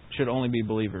think it should only be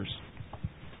believers.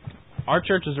 Our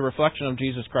church is a reflection of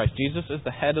Jesus Christ. Jesus is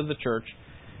the head of the church,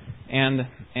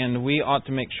 and we ought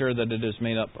to make sure that it is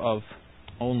made up of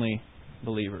only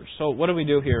believers. So what do we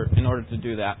do here in order to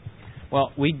do that?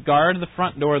 Well, we guard the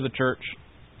front door of the church,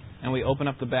 and we open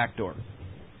up the back door.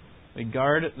 We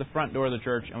guard the front door of the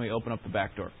church, and we open up the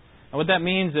back door. And what that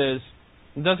means is,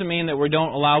 it doesn't mean that we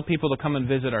don't allow people to come and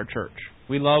visit our church.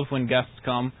 We love when guests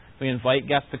come. We invite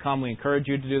guests to come. We encourage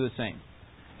you to do the same.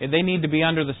 They need to be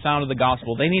under the sound of the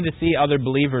gospel. They need to see other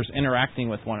believers interacting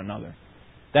with one another.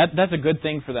 That's a good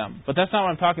thing for them. But that's not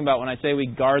what I'm talking about when I say we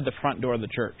guard the front door of the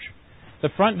church. The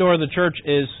front door of the church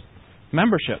is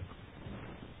membership.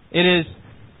 It is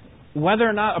whether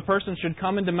or not a person should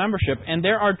come into membership. And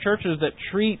there are churches that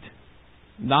treat,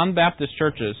 non-Baptist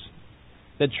churches,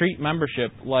 that treat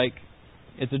membership like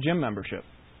it's a gym membership.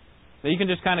 That you can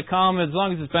just kind of come as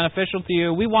long as it's beneficial to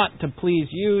you. We want to please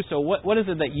you, so what is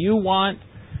it that you want?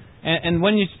 And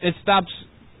when it stops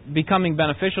becoming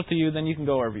beneficial to you, then you can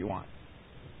go wherever you want.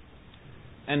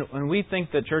 And we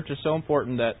think that church is so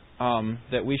important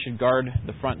that we should guard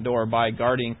the front door by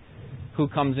guarding who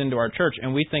comes into our church.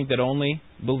 And we think that only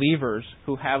believers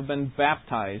who have been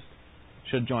baptized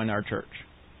should join our church.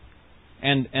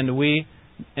 And the way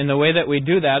that we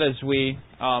do that is we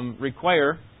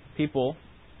require people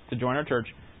to join our church.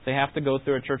 They have to go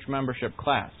through a church membership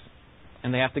class.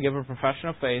 And they have to give a profession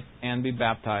of faith and be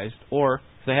baptized. Or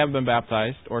if they haven't been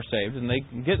baptized or saved, and they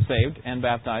get saved and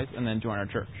baptized and then join our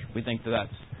church. We think that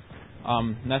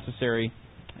that's necessary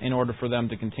in order for them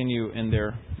to continue in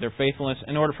their faithfulness,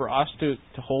 in order for us to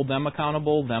hold them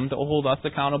accountable, them to hold us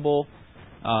accountable,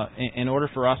 in order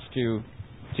for us to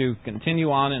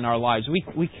continue on in our lives.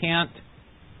 We can't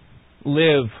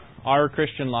live our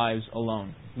Christian lives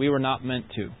alone. We were not meant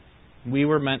to. We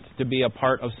were meant to be a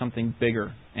part of something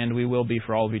bigger, and we will be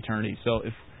for all of eternity. So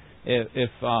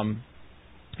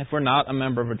if we're not a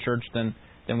member of a church, then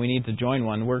we need to join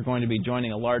one. We're going to be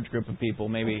joining a large group of people.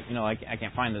 Maybe, I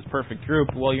can't find this perfect group.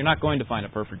 Well, you're not going to find a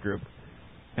perfect group.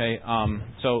 Okay,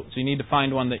 so you need to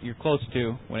find one that you're close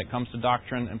to when it comes to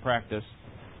doctrine and practice,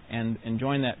 and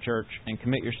join that church and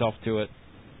commit yourself to it.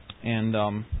 And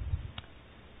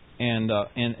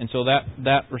so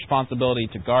that responsibility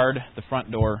to guard the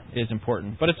front door is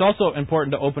important. But it's also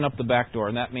important to open up the back door,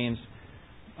 and that means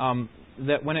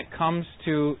that when it comes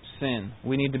to sin,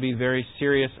 we need to be very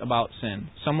serious about sin.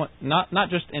 Not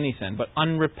just any sin, but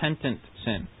unrepentant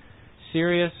sin.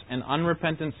 Serious and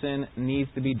unrepentant sin needs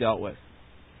to be dealt with.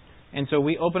 And so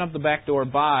we open up the back door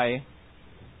by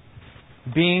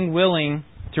being willing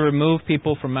to remove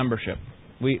people from membership.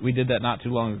 We did that not too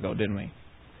long ago, didn't we?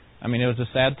 I mean, it was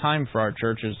a sad time for our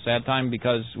church. It was a sad time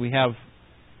because we have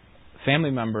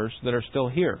family members that are still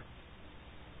here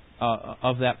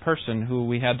of that person who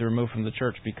we had to remove from the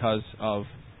church because of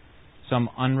some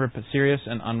serious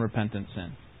and unrepentant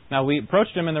sin. Now, we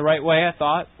approached him in the right way, I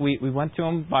thought. We went to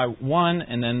him by one,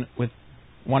 and then with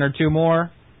one or two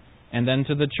more, and then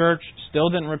to the church, still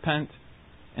didn't repent,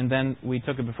 and then we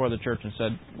took it before the church and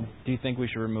said, do you think we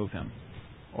should remove him?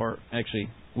 Or actually,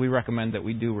 we recommend that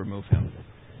we do remove him.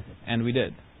 And we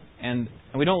did. And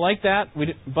we don't like that,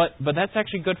 but that's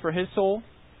actually good for his soul.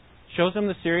 Shows him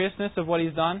the seriousness of what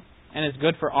he's done, and it's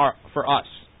good for us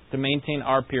to maintain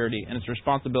our purity. And it's a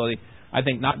responsibility, I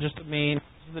think, not just of me, not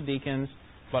just of the deacons,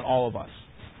 but all of us.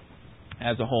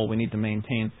 As a whole, we need to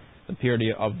maintain the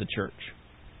purity of the church.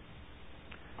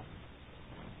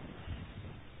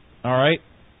 All right.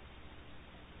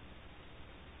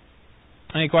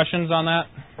 Any questions on that?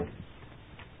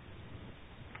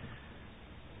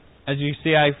 As you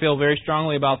see, I feel very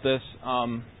strongly about this,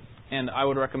 and I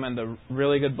would recommend a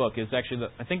really good book. It's actually,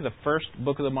 I think, the first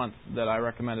book of the month that I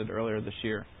recommended earlier this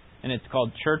year. And it's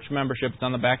called Church Membership. It's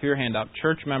on the back of your handout.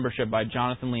 Church Membership by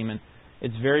Jonathan Leeman.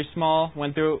 It's very small.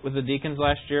 Went through it with the deacons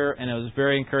last year, and it was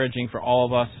very encouraging for all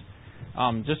of us.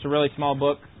 Just a really small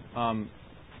book,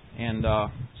 and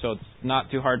so it's not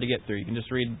too hard to get through. You can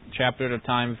just read a chapter at a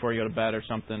time before you go to bed or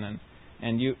something,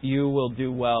 and you will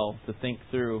do well to think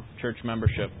through church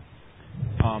membership.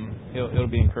 It'll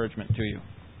be encouragement to you.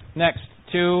 Next,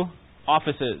 2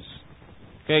 offices.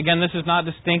 Okay, again, this is not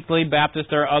distinctly Baptist.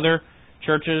 There are other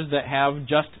churches that have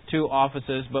just 2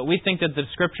 offices, but we think that the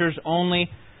Scriptures only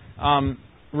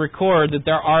record that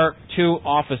there are 2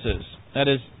 offices. That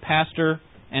is, pastor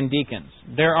and deacons.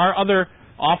 There are other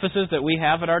offices that we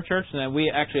have at our church and that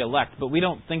we actually elect, but we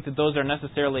don't think that those are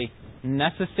necessarily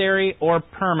necessary or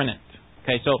permanent.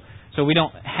 Okay, so we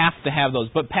don't have to have those.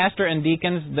 But pastor and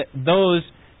deacons, those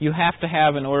you have to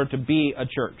have in order to be a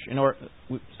church. In order,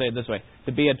 say it this way,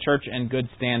 to be a church in good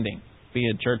standing, be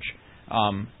a church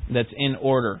that's in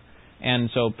order. And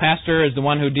so pastor is the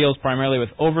one who deals primarily with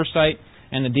oversight,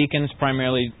 and the deacons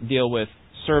primarily deal with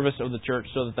service of the church,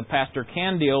 so that the pastor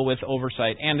can deal with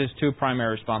oversight and his 2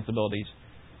 primary responsibilities,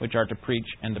 which are to preach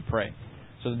and to pray.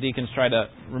 So the deacons try to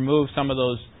remove some of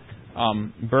those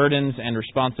burdens and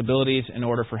responsibilities in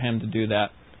order for him to do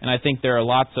that. And I think there are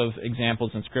lots of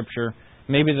examples in Scripture.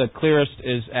 Maybe the clearest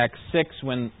is Acts 6,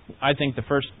 when I think the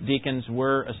first deacons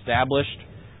were established,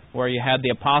 where you had the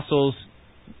apostles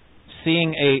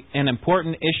seeing an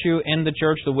important issue in the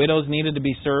church. The widows needed to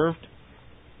be served.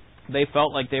 They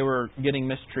felt like they were getting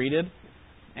mistreated.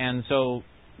 And so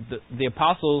the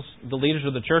apostles, the leaders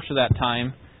of the church at that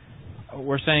time,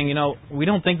 we're saying, we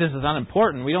don't think this is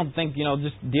unimportant. We don't think,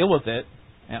 just deal with it,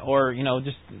 or,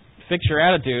 just fix your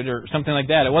attitude or something like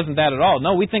that. It wasn't that at all.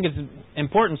 No, we think it's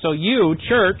important. So you,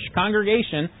 church,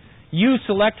 congregation, you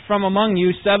select from among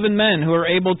you 7 men who are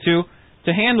able to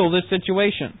handle this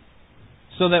situation,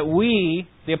 so that we,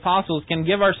 the apostles, can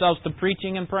give ourselves to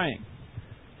preaching and praying.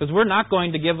 Because we're not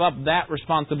going to give up that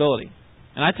responsibility.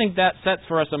 And I think that sets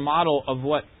for us a model of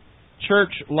what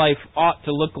church life ought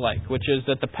to look like, which is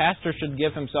that the pastor should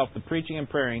give himself to preaching and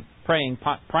praying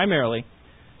primarily,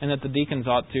 and that the deacons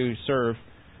ought to serve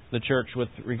the church with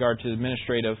regard to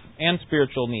administrative and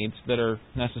spiritual needs that are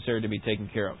necessary to be taken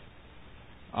care of.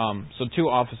 So 2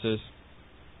 offices.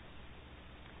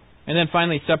 And then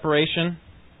finally, separation.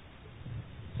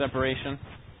 Separation.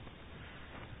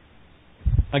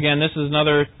 Again, this is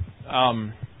another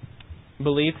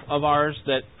belief of ours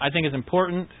that I think is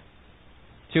important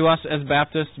to us as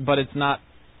Baptists, but it's not.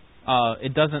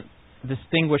 It doesn't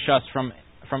distinguish us from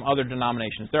other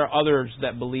denominations. There are others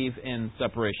that believe in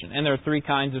separation, and there are 3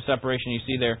 kinds of separation you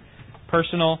see there: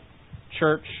 personal,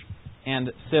 church,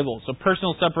 and civil. So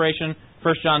personal separation,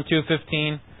 1 John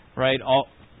 2:15, right?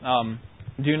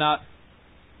 Do not.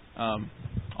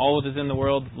 All that is in the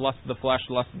world, the lust of the flesh,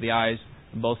 the lust of the eyes,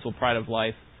 the boastful pride of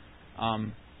life.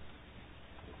 I'm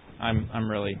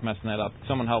really messing that up.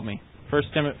 Someone help me. 1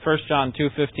 John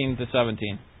 2:15 to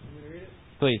 17.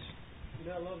 Please. Do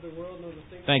not love the world nor the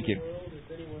things Thank of you. the world. If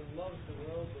anyone loves the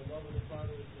world, the love of the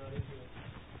Father is not in him.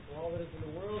 For all that is in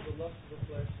the world, the lust of the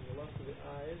flesh and the lust of the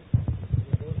eyes and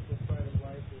the boastful pride of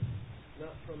life is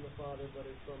not from the Father, but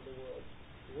is from the world.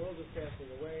 The world is passing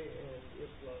away and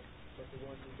its lust, but the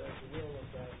one who does the will of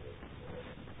God lives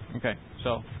forever. Okay,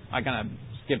 so I kind of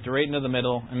skipped right into the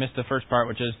middle and missed the first part,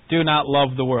 which is do not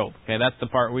love the world. Okay, that's the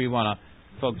part we want to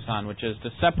focus on, which is to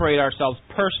separate ourselves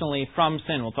personally from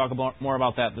sin. We'll talk more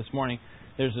about that this morning.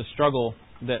 There's a struggle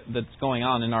that's going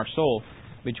on in our soul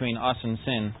between us and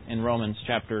sin in Romans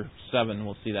chapter 7.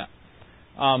 We'll see that.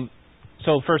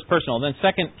 So first, personal. Then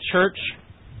second, church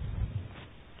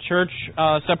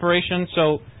separation.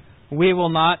 So we will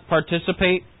not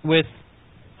participate with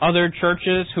other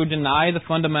churches who deny the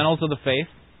fundamentals of the faith.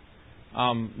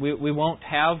 We won't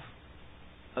have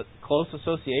a close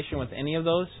association with any of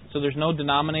those. So there's no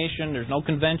denomination, there's no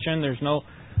convention, there's no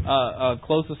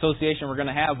close association we're going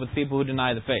to have with people who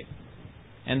deny the faith.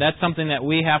 And that's something that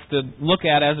we have to look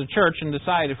at as a church and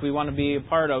decide if we want to be a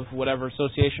part of whatever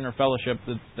association or fellowship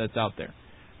that's out there.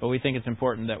 But we think it's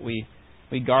important that we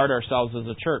guard ourselves as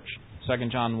a church. 2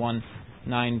 John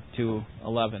 1:9 to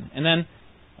 11. And then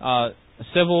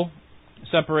civil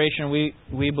separation.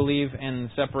 We believe in the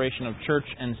separation of church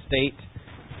and state.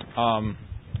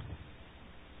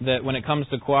 That when it comes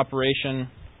to cooperation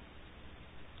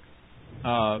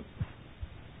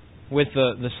with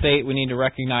the state, we need to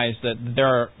recognize that there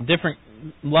are different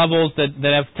levels that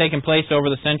have taken place over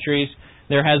the centuries.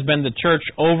 There has been the church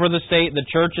over the state. The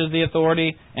church is the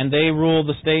authority, and they rule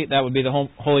the state. That would be the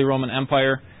Holy Roman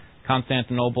Empire,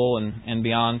 Constantinople and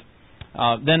beyond.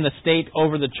 Then the state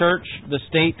over the church. The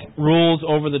state rules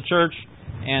over the church.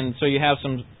 And so you have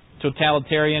some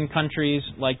totalitarian countries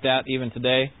like that even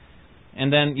today.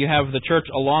 And then you have the church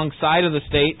alongside of the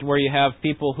state, where you have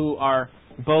people who are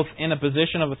both in a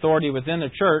position of authority within the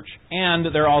church, and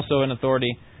they're also an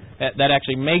authority that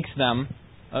actually makes them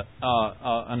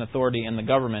an authority in the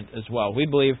government as well. We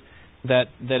believe that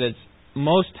it's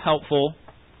most helpful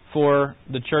for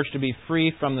the church to be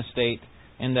free from the state,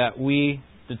 and that we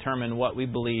determine what we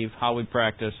believe, how we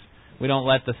practice. We don't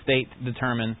let the state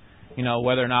determine,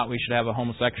 whether or not we should have a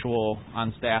homosexual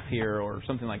on staff here or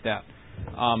something like that.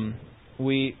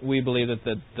 We believe that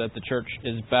the church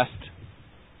is best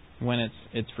when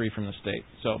it's free from the state.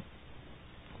 So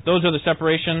those are the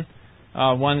separation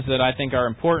ones that I think are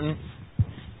important,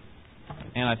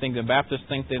 and I think the Baptists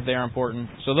think that they are important.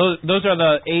 So those are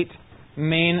the 8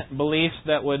 main beliefs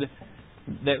that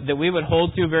we would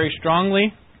hold to very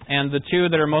strongly, and the 2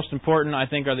 that are most important, I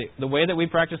think, are the way that we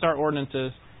practice our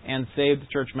ordinances and saved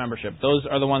church membership. Those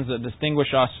are the ones that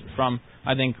distinguish us from,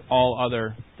 I think, all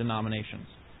other denominations.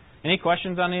 Any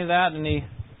questions on any of that? Any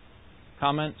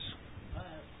comments? I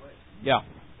have a question. Yeah.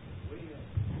 When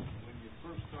you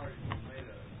first started, you made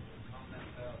a comment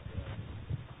about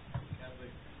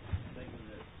Catholics thinking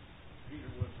that Peter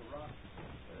was the rock.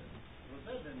 Was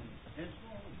that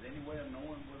intentional? Was there any way of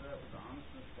knowing whether that was a honest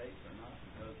mistake or not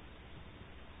because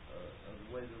of the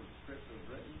way the script was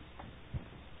written?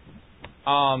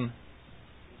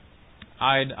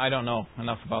 I don't know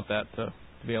enough about that to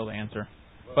be able to answer.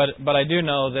 But I do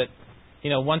know that,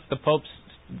 once the popes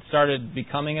started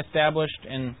becoming established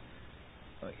in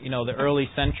the early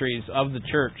centuries of the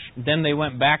church, then they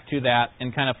went back to that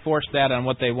and kind of forced that on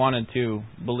what they wanted to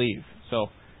believe. So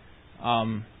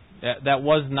that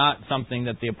was not something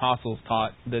that the apostles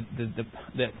taught,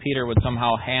 that Peter would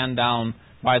somehow hand down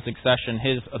by succession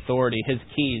his authority, his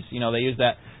keys. They used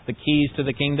that, the keys to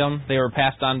the kingdom, they were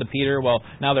passed on to Peter. Well,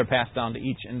 now they're passed down to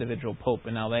each individual pope,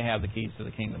 and now they have the keys to the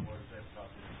kingdom.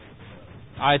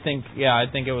 I think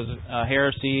it was a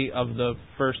heresy of the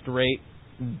first rate,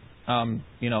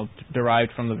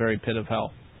 derived from the very pit of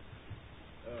hell.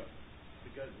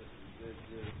 Because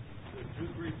the two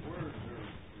Greek words are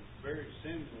very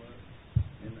similar,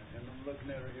 and I'm looking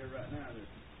at it here right now. It's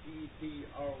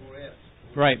Petros.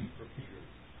 Right. For Peter.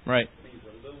 Right. It means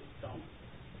a little stone.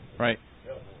 Right.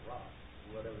 Pebble, rock,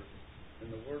 whatever.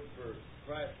 And the word for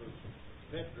Christ was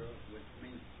Petra, which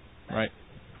means right.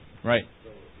 Right. So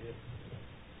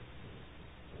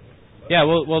yeah,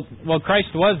 well, Christ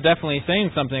was definitely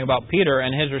saying something about Peter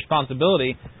and his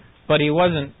responsibility, but he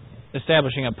wasn't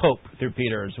establishing a pope through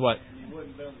Peter, is what. And he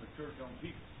wasn't building the church on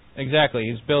Peter. Exactly,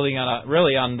 he's building on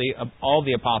all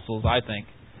the apostles, I think.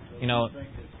 So I think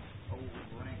it's old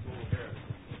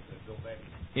heresy that go back.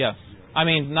 Yes, I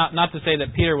mean not to say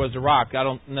that Peter was the rock. I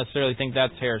don't necessarily think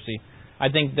that's heresy. I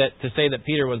think that to say that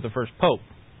Peter was the first pope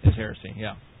is heresy.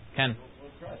 Yeah, Ken.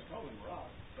 Well, Christ called him rock,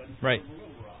 but he right. called him a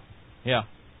little rock. Yeah.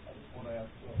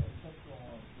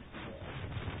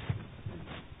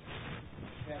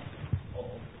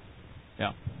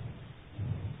 Yeah.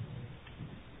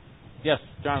 Yes,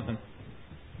 Jonathan.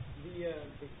 The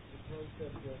concept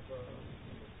of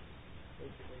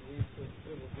basically leads to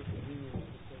civil disobedience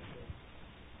essentially.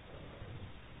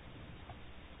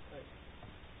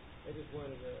 I just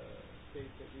wanted to state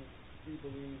that we do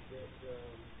believe that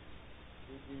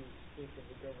we do think of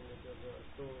the government as our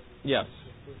authority. Yes.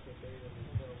 Disobey them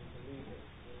until we believe it.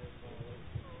 They're in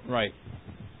violation. Right.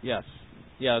 Yes.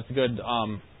 Yeah,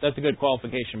 that's a good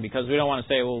qualification, because we don't want to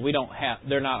say, well,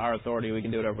 they're not our authority, we can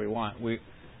do whatever we want. We're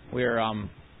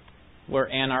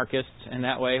anarchists in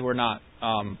that way. We're not.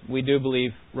 We do believe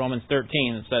Romans 13,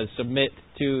 it says, submit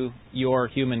to your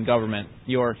human government,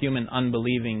 your human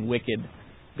unbelieving, wicked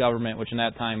government, which in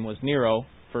that time was Nero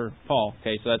for Paul.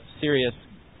 Okay, so that's a serious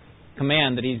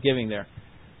command that he's giving there.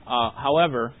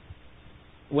 However,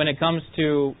 when it comes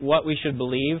to what we should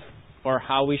believe or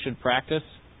how we should practice,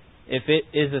 if it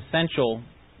is essential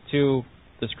to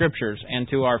the Scriptures and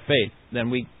to our faith, then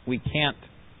we can't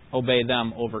obey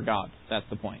them over God. That's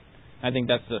the point. I think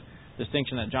that's the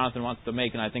distinction that Jonathan wants to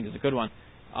make, and I think is a good one.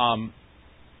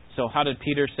 So how did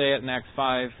Peter say it in Acts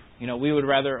 5? We would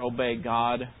rather obey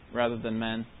God rather than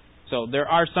men. So there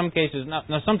are some cases.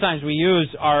 Now sometimes we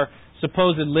use our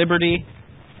supposed liberty,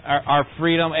 our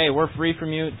freedom. Hey, we're free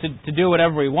from you to do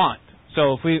whatever we want.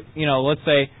 So if we, let's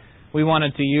say we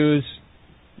wanted to use.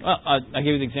 I'll give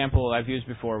you the example I've used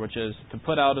before, which is to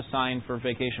put out a sign for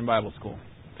Vacation Bible School.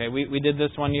 Okay, we did this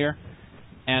one year,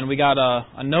 and we got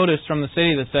a notice from the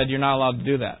city that said you're not allowed to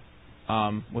do that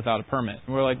without a permit.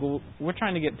 And we're like, well, we're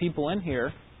trying to get people in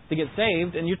here to get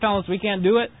saved, and you're telling us we can't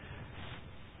do it?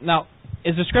 Now,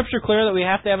 is the Scripture clear that we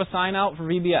have to have a sign out for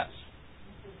VBS?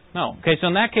 No. Okay, so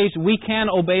in that case, we can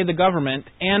obey the government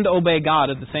and obey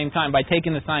God at the same time by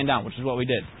taking the sign down, which is what we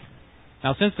did.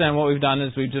 Now, since then, what we've done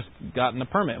is we've just gotten a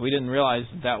permit. We didn't realize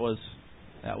that was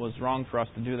wrong for us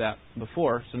to do that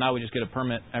before, so now we just get a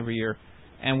permit every year.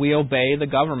 And we obey the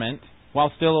government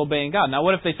while still obeying God. Now,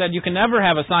 what if they said, you can never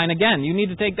have a sign again? You need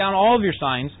to take down all of your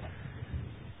signs.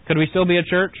 Could we still be a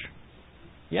church?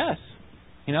 Yes.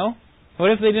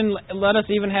 What if they didn't let us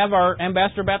even have our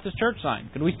Ambassador Baptist Church sign?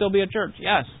 Could we still be a church?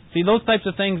 Yes. See, those types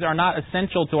of things are not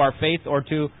essential to our faith or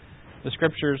to the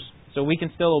Scriptures. So we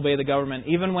can still obey the government,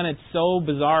 even when it's so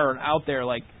bizarre and out there.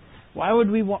 Like, why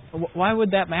would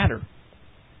that matter?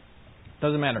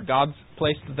 Doesn't matter. God's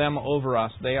placed them over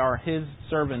us. They are His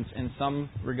servants in some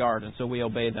regard, and so we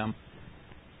obey them,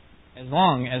 as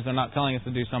long as they're not telling us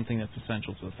to do something that's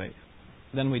essential to the faith.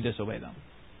 Then we disobey them.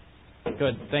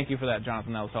 Good. Thank you for that,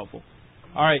 Jonathan. That was helpful.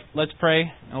 All right, let's pray,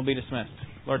 and we'll be dismissed.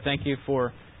 Lord, thank you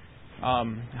for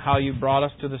how you brought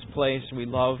us to this place. We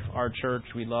love our church.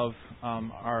 We love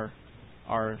our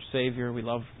Savior. We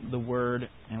love the Word,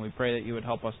 and we pray that you would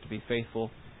help us to be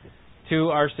faithful to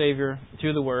our Savior,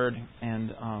 to the Word,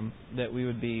 and that we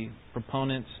would be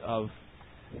proponents of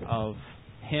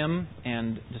Him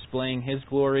and displaying His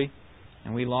glory.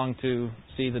 And we long to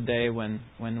see the day when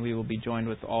we will be joined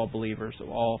with all believers of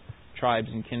all tribes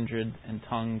and kindred and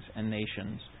tongues and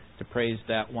nations to praise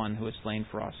that one who is slain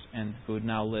for us and who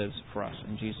now lives for us.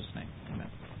 In Jesus' name, amen.